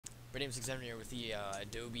Brady7 here with the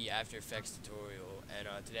Adobe After Effects tutorial, and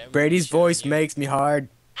today I'm going to be Brady's showing voice you. makes me hard.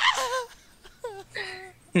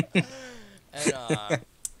 And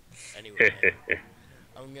anyway,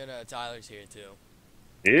 Tyler's here too,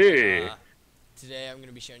 and Yeah. today I'm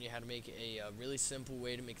gonna be showing you how to make a really simple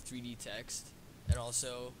way to make 3D text, and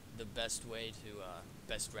also the best way to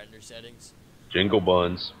best render settings. Jingle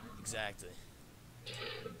buns. Exactly.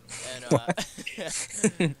 And What?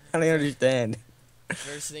 I don't understand.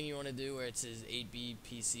 first thing you want to do, where it says 8B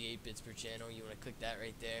PC 8 bits per channel, you want to click that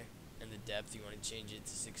right there. And the depth, you want to change it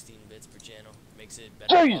to 16 bits per channel. Makes it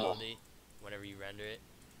better Jesus. quality whenever you render it.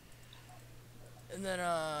 And then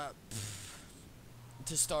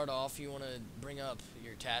to start off, you want to bring up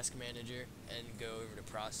your task manager and go over to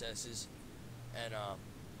processes. And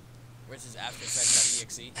where it says After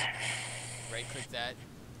Effects.exe, right click that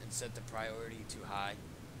and set the priority to high.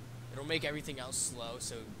 It'll make everything else slow,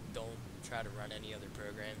 so don't try to run any other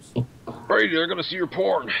programs. Brady, they're gonna see your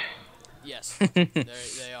porn. Yes,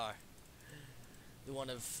 they are. The one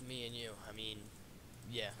of me and you. I mean,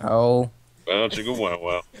 yeah. Oh, Well, jingle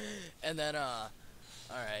wow. And then,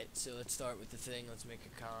 alright, so let's start with the thing. Let's make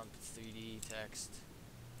a comp, 3D text.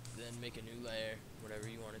 Then make a new layer, whatever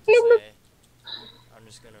you want it to say. I'm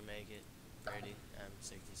just gonna make it Brady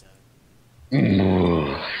M67.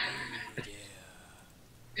 Yeah.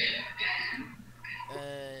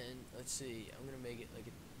 And let's see, I'm gonna make it like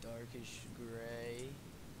a darkish gray.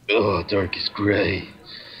 Oh, dark is gray.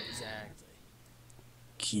 Exactly.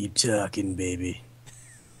 keep talking, baby.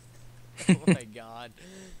 Oh my god.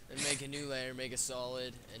 Then make a new layer, make a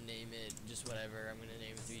solid, and name it just whatever. I'm gonna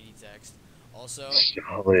name it 3D text. Also,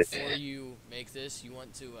 Solid. before you make this, you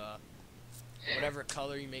want to, whatever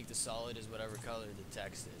color you make the solid is whatever color the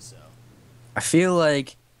text is, so. I feel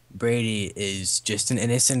like Brady is just an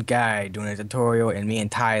innocent guy doing a tutorial, and me and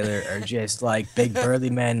Tyler are just like big burly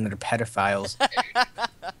men that are pedophiles.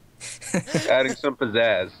 Adding some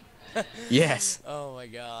pizzazz. Yes. Oh my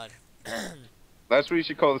god. That's what you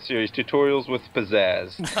should call the series. Tutorials with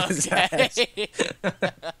pizzazz. Okay.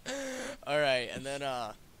 Alright, and then,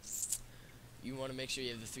 you want to make sure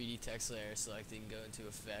you have the 3D text layer selected and go into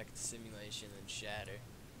Effect, Simulation, and Shatter.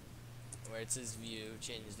 Where it says View,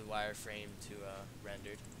 change the wireframe to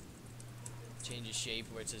Rendered. Change the shape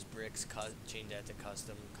where it says Bricks, change that to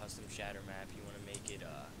Custom Shatter Map. You want to make it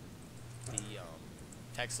the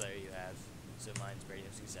text layer you have. So mine's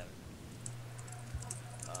Brady7.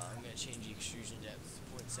 I'm going to change the extrusion depth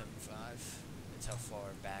to 0.75. That's how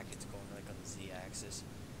far back it's going, like on the Z-axis.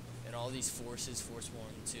 And all these forces, force 1,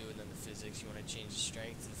 2, and then the physics, you want to change the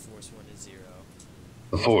strength to force 1 to 0.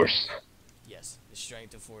 The force. Yes, the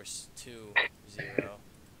strength to force 2, 0.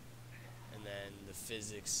 And then the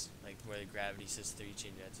physics, like where the gravity says 3,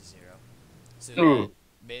 change that to 0. So then,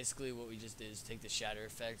 basically what we just did is take the shatter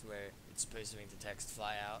effect where it's supposed to make the text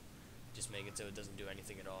fly out. Just make it so it doesn't do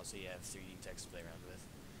anything at all, so you have 3D text to play around with.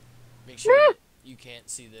 Make sure you can't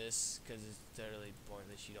see this, because it's totally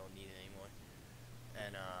pointless, you don't need it anymore.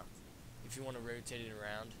 And if you want to rotate it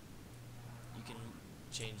around, you can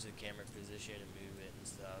change the camera position and move it and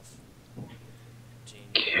stuff.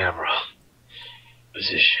 Change Camera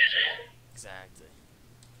position. Exactly.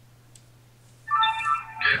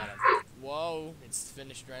 Whoa, it's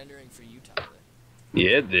finished rendering for you, Tyler.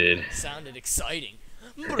 Yeah, it did. Sounded exciting.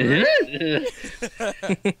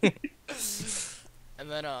 And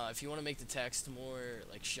then if you want to make the text more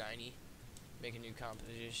like shiny, make a new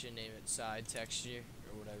composition, name it side texture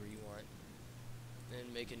or whatever you want.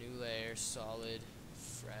 Then make a new layer, solid,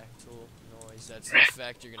 fractal noise. That's the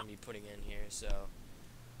effect you're going to be putting in here. So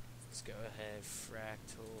let's go ahead,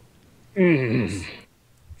 fractal.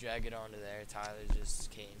 Drag it onto there. Tyler just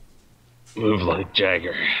came. Move like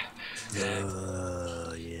Jagger.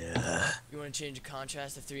 Yeah. You want to change the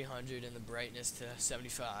contrast to 300 and the brightness to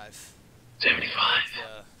 75. 75.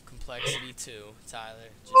 The complexity too. Tyler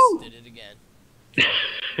just did it again.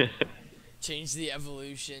 Change the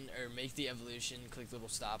evolution, or make the evolution, click the little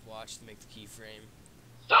stopwatch to make the keyframe.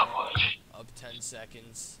 Stopwatch. Up 10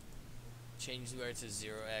 seconds. Change where it says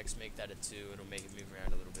 0x, make that a 2, it'll make it move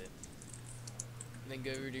around a little bit. And then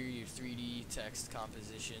go over to your 3D text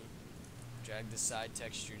composition. Drag the side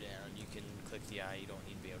texture down. You can click the eye, you don't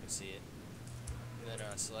need to be able to see it. And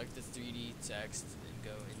then select the 3D text and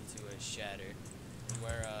go into a shatter. And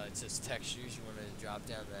where it says textures, you want to drop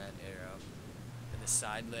down that arrow. And the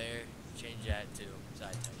side layer, change that to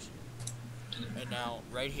side texture. And now,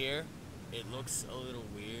 right here, it looks a little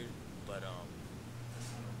weird, but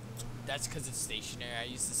that's because it's stationary. I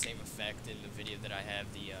use the same effect in the video that I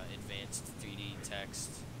have, the advanced 3D text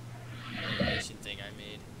animation thing I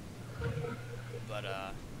made. But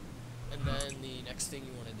And then the next thing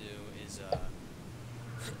you want to do is,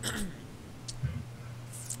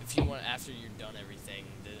 if you want, after you're done everything,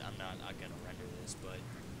 I'm not gonna render this, but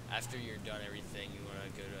after you're done everything, you want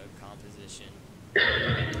to go to composition,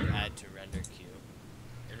 add to render queue,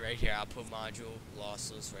 and right here I'll put module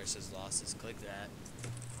lossless where it says lossless. Click that.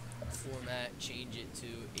 Format, change it to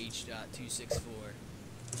H.264,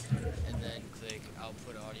 and then click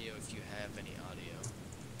output audio if you have any audio.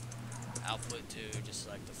 Output to just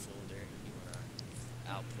select the folder you want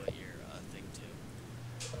to output your thing to.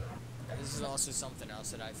 And this is also something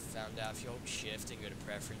else that I found out. If you hold shift and go to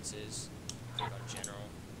preferences, click on general,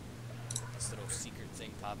 this little secret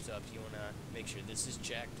thing pops up. You want to make sure this is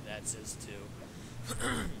checked, that says 2,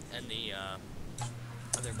 and the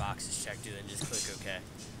other box is checked too, then just click OK.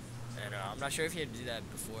 And I'm not sure if you had to do that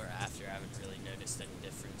before or after. I haven't really noticed any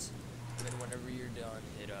difference. And then whenever you're done,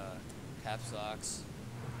 hit caps locks,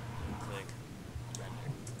 click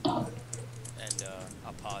render. And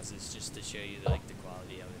I'll pause this just to show you like the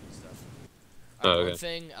quality of it and stuff. Oh, One okay.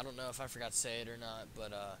 thing, I don't know if I forgot to say it or not,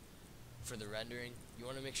 but for the rendering, you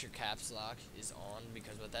want to make sure caps lock is on,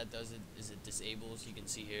 because what that does is it disables, you can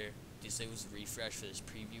see here, disables the refresh for this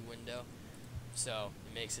preview window. So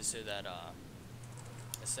it makes it so that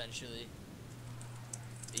essentially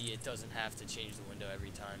it doesn't have to change the window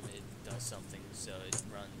every time it does something, so it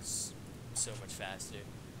runs so much faster.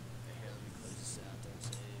 Right here, let me close this out, don't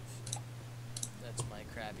save. That's my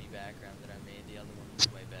crappy background that I made. The other one was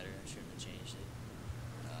way better. I shouldn't have changed it.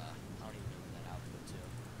 I don't even know where that output to.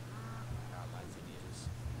 Not my videos.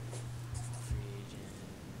 Free agent.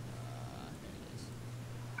 There it is.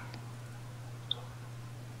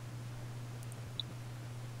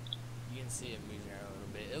 You can see it moving around a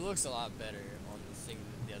little bit. It looks a lot better on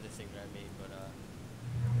the other thing that I made, but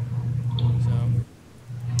so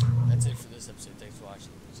that's it for this episode. Thanks for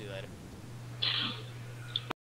watching. See you later.